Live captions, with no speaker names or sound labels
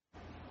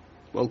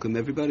Welcome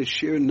everybody.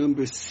 Share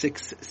number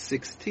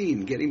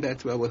 616. Getting back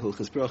to our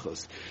halachas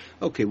brachos.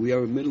 Okay, we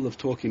are in the middle of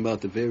talking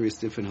about the various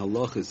different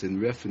halachas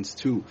in reference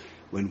to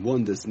when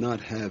one does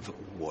not have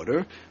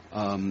water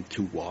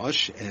to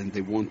wash and they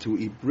want to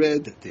eat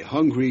bread, they're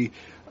hungry,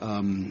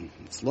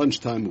 it's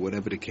lunchtime or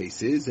whatever the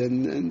case is,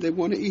 and they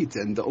want to eat,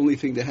 and the only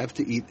thing they have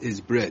to eat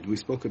is bread. We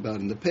spoke about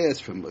in the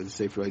past from the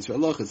Sefer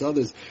halachas,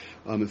 others,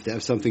 if they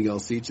have something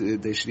else to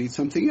eat, they should eat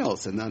something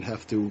else and not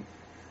have to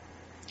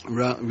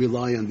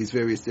rely on these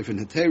various different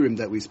heterim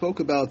that we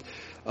spoke about,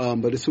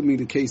 but assuming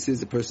the case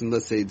is a person,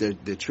 let's say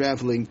they're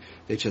traveling,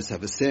 they just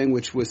have a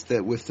sandwich with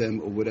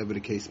them or whatever the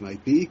case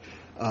might be,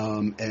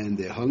 and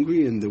they're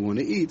hungry and they want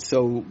to eat.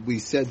 So we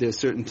said there are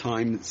certain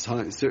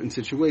certain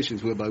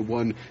situations whereby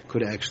one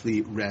could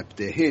actually wrap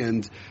their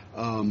hand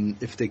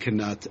if they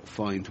cannot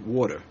find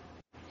water.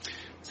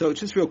 So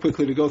just real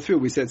quickly to go through,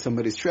 we said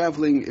somebody's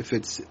traveling, if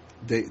it's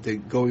they're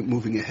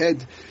moving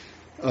ahead.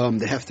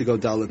 They have to go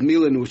Dalet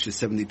Milan, which is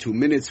 72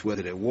 minutes,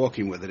 whether they're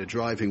walking, whether they're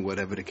driving,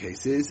 whatever the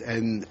case is.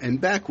 And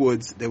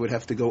backwards, they would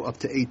have to go up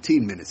to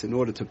 18 minutes in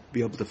order to be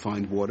able to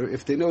find water.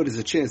 If they know there's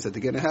a chance that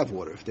they're going to have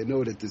water, if they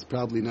know that there's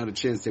probably not a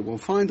chance they won't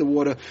find the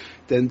water,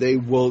 then the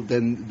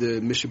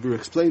Mishabur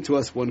explained to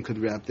us one could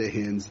wrap their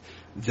hands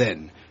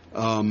then.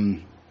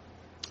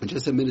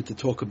 Just a minute to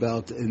talk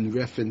about in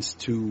reference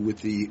to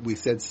we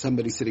said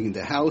somebody sitting in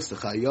the house, the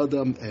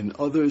Chayadam and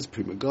others,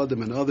 Prima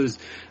Gadam and others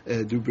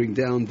do bring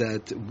down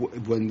that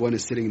when one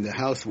is sitting in the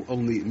house,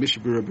 only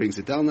Mishabura brings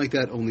it down like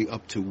that, only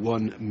up to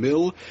 1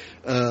 mil,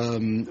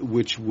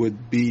 which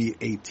would be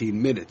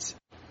 18 minutes.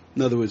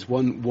 In other words,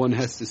 one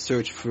has to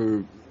search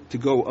to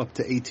go up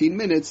to 18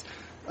 minutes.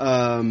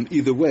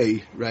 Either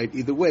way,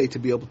 to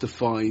be able to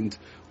find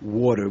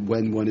water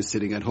when one is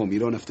sitting at home. You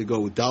don't have to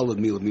go Dalet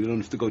Milam, you don't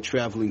have to go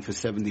traveling for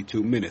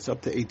 72 minutes,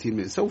 up to 18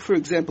 minutes. So for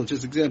example,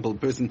 a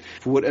person,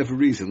 for whatever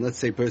reason, let's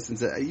say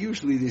persons,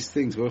 usually these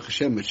things, Baruch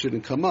Hashem, it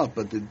shouldn't come up,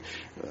 but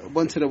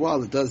once in a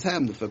while it does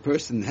happen. If a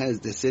person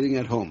they're sitting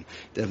at home,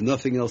 they have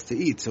nothing else to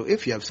eat. So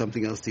if you have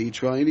something else to eat,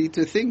 try and eat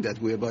a thing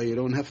that whereby you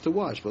don't have to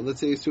wash. But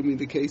let's say, assuming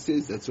the case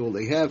is, that's all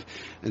they have,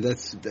 and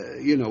that's,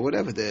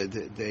 whatever,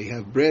 they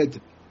have bread,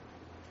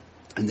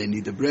 and they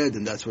need the bread,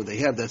 and that's what they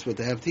have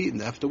to eat,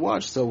 and they have to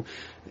wash. So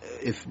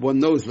if one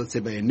knows, let's say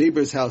by a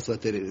neighbor's house,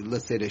 let's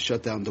say they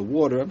shut down the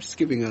water, I'm just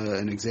giving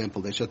an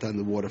example, they shut down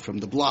the water from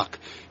the block.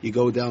 You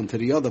go down to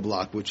the other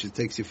block, which it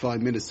takes you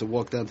 5 minutes to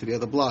walk down to the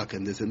other block,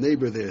 and there's a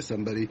neighbor there,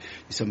 somebody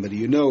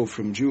you know,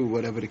 from Jew,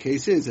 whatever the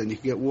case is, and you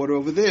can get water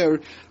over there,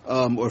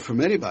 or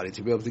from anybody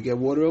to be able to get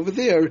water over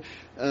there,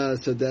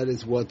 so that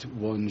is what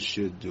one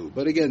should do.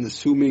 But again,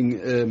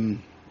 assuming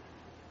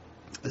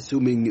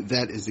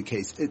that is the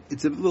case.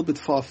 It's a little bit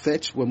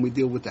far-fetched when we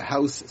deal with the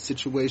house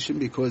situation,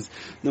 because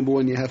number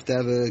one, you have to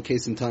have a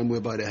case in time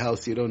whereby the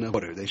house, you don't have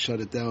water, they shut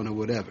it down or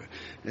whatever.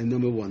 And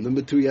number one.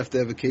 Number two, you have to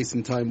have a case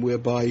in time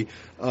whereby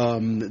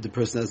the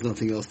person has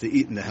nothing else to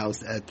eat in the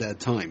house at that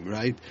time,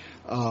 right?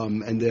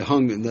 And they're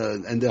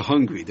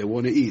hungry, they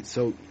want to eat.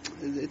 So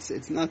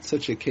it's not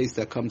such a case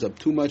that comes up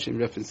too much in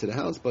reference to the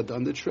house, but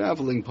on the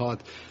traveling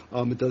part,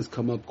 it does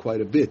come up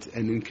quite a bit.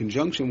 And in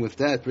conjunction with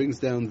that, brings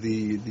down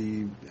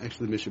the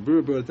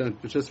Mishabura brought down,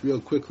 but just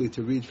real quickly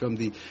to read from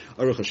the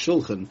Aruch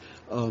HaShulchan,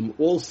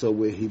 also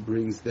where he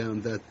brings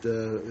down that,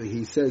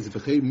 he says,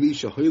 V'chei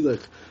misha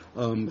hoilech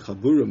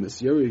chabura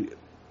misyari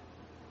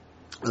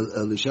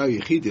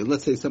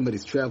let's say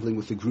somebody's traveling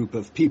with a group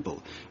of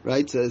people,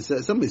 right? So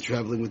somebody's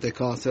traveling with their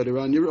car, so they're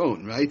on your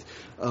own, right?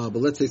 But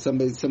let's say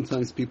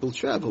sometimes people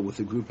travel with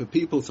a group of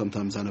people,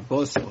 sometimes on a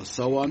bus or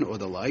so on, or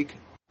the like.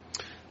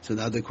 So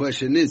now the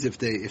question is, if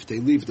they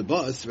leave the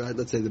bus, right,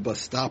 let's say the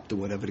bus stopped or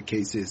whatever the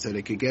case is, so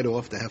they could get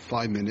off, they have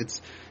 5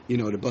 minutes,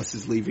 the bus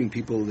is leaving,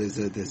 people, there's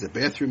a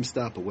bathroom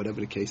stop or whatever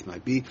the case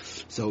might be,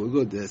 so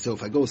good. So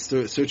if I go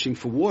searching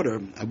for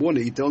water, I want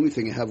to eat, the only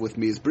thing I have with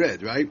me is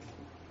bread, right?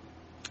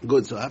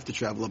 Good, so I have to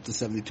travel up to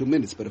 72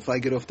 minutes. But if I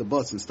get off the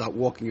bus and start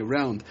walking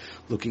around,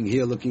 looking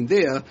here, looking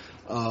there,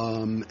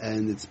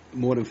 and it's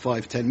more than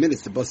 5-10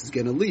 minutes, the bus is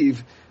going to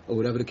leave, or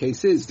whatever the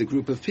case is, the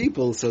group of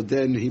people, so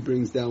then he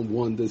brings down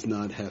one does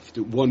not have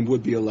to, one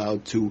would be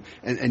allowed to,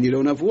 and you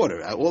don't have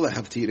water. All I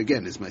have to eat,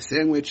 again, is my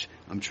sandwich,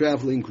 I'm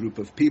traveling, group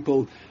of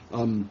people.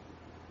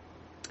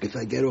 If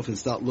I get off and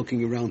start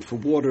looking around for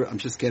water, I'm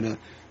just going to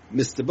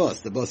miss the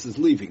bus. The bus is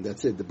leaving.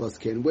 That's it. The bus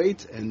can't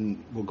wait,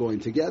 and we're going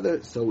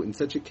together. So in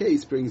such a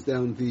case, brings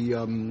down the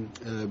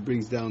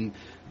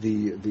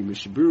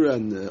Mishabura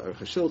and the Aruch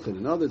HaShulchan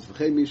and others. He's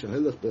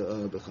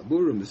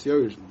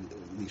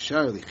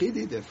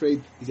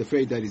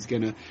afraid that he's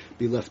going to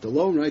be left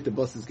alone, right? The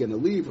bus is going to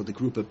leave, or the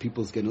group of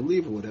people is going to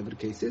leave, or whatever the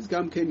case is.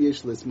 One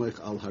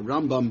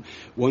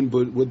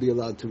would be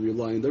allowed to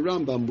rely on the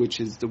Rambam, which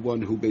is the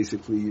one who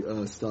basically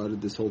started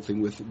this whole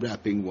thing with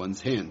wrapping one's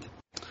hand.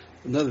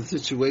 Another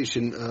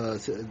situation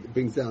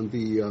brings down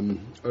the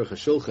Aruch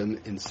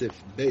HaShulchan in Sif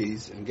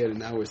Beis, and get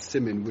in our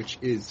Siman, which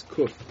is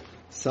Kuf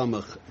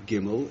Samach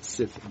Gimel,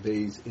 Sif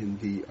Beis in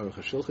the Aruch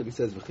HaShulchan. He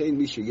says, "V'chein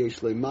misha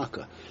yesh le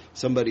maka."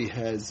 Somebody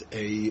has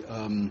a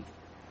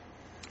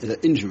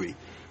injury.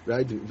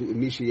 right?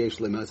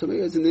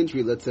 Somebody has an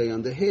injury, let's say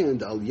on the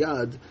hand, al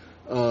yad,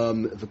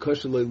 and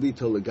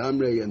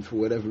for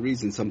whatever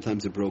reason,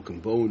 sometimes a broken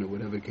bone or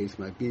whatever the case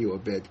might be, or a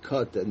bad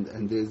cut,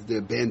 and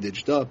they're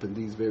bandaged up, and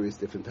these various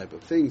different type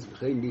of things.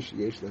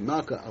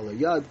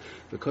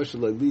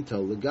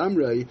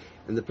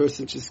 And the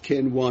person just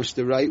can't wash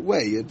the right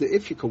way.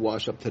 If you can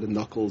wash up to the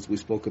knuckles, we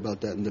spoke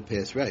about that in the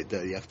past, right?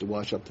 You have to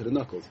wash up to the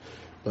knuckles.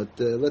 But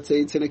let's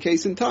say it's in a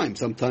case in time.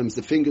 Sometimes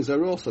the fingers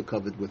are also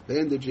covered with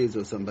bandages,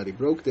 or somebody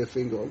broke their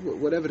finger, or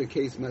whatever the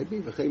case might be.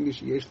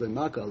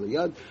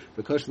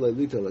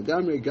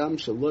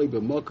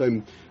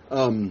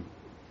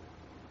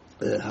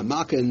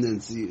 Hamakan, and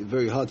it's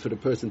very hard for the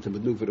person to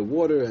maneuver the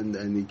water,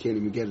 and he can't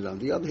even get it on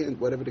the other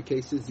hand. Whatever the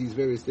case is, these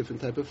various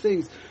different type of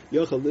things.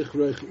 One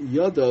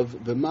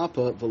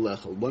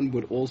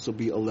would also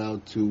be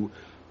allowed to,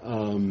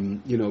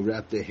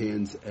 wrap their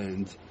hands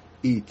and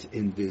eat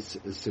in this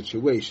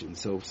situation.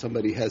 So if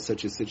somebody has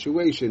such a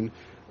situation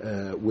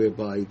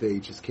whereby they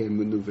just can't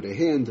maneuver their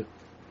hand,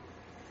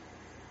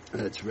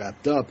 it's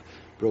wrapped up,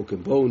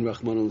 broken bone,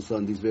 Rahman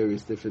al-San, these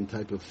various different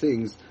type of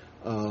things,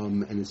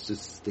 and it's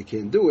just they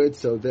can't do it.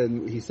 So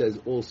then he says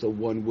also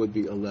one would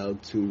be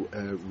allowed to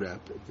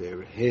wrap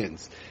their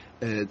hands.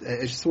 I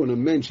just want to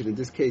mention in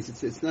this case,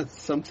 it's not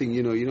something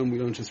we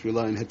don't just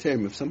rely on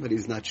heterim. If somebody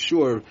is not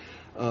sure,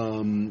 where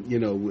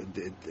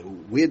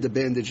the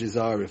bandages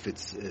are, if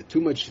it's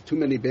too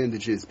many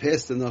bandages,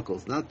 past the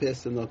knuckles, not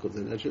past the knuckles,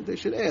 and they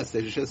should ask.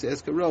 They should just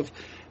ask a Rav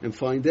and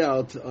find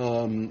out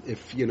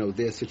if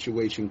their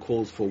situation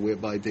calls for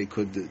whereby they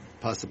could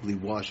possibly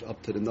wash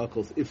up to the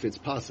knuckles if it's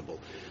possible.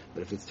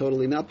 But if it's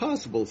totally not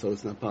possible, so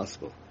it's not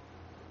possible.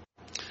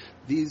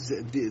 These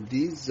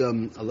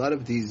a lot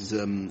of these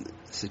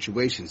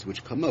situations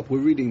which come up, we're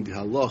reading the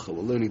halacha,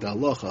 we're learning the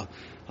halacha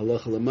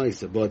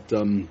l'maisa,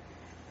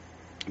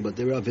 but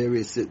there are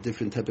various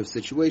different type of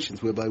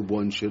situations whereby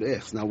one should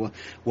ask. Now,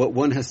 what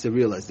one has to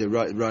realize, they're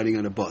riding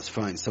on a bus,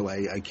 fine, so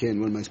I can't,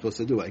 what am I supposed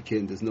to do?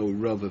 There's no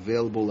Rav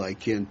available, I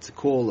can't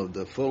call on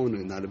the phone,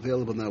 or not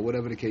available. Now,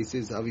 whatever the case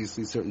is,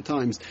 obviously certain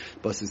times,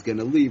 bus is going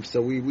to leave, so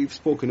we've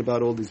spoken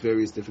about all these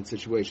various different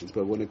situations,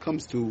 but when it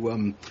comes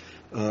to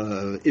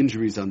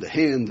injuries on the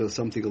hand or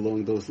something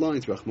along those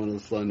lines, Rahman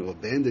al-Islam, or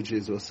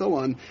bandages or so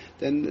on,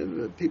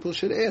 then people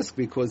should ask,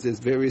 because there's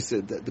various,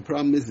 the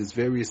problem is there's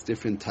various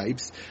different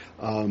types,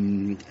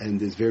 and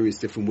there's various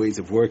different ways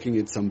of working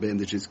it. Some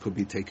bandages could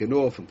be taken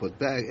off and put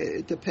back.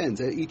 It depends.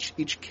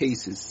 Each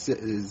case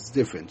is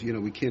different.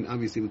 We can't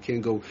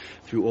go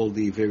through all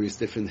the various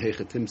different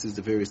hechatimses,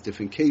 the various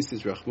different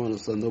cases. Rahman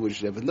al-Islam, nobody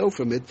should ever know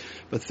from it,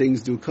 but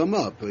things do come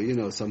up.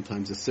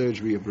 Sometimes a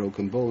surgery, a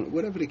broken bone,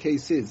 whatever the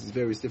case is, there's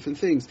various different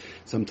things.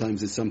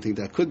 Sometimes it's something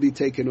that could be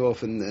taken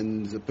off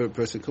and the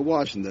person could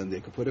wash and then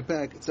they could put it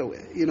back. So,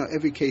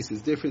 every case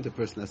is different. The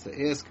person has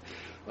to ask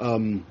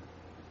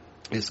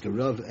a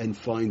Rav and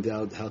find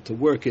out how to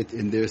work it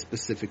in their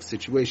specific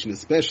situation,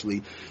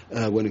 especially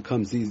when it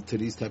comes to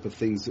these type of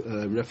things,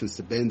 reference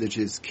to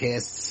bandages,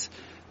 casts,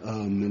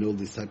 and all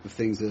these type of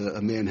things.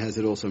 A man has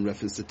it also in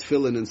reference to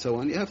tefillin and so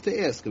on. You have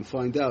to ask and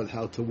find out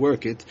how to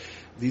work it.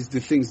 The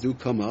things do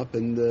come up,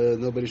 and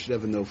nobody should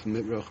ever know from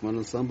it, Rahman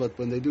al-Sam, but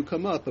when they do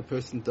come up, a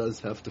person does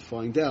have to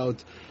find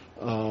out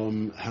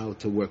how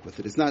to work with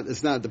it. It's not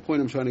the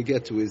point I'm trying to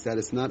get to is that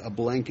it's not a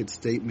blanket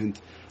statement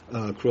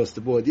across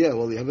the board. Yeah,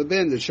 well, you have a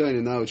bandage shine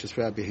and now it's just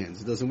wrap your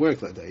hands. It doesn't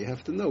work like that. You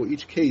have to know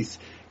each case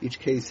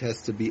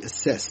has to be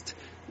assessed.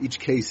 Each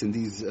case in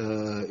these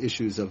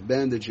issues of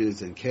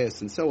bandages and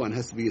casts and so on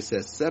has to be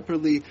assessed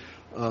separately,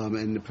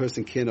 and the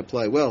person can't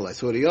apply, well, I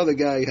saw the other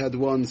guy had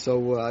one,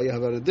 so I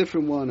have a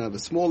different one, I have a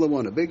smaller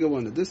one, a bigger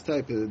one, this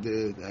type,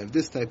 I have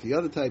this type, the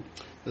other type.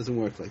 It doesn't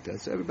work like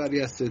that. So everybody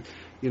has to,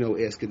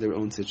 ask in their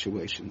own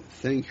situation.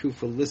 Thank you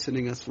for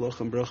listening. Aslach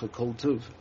and bracha kol tuv.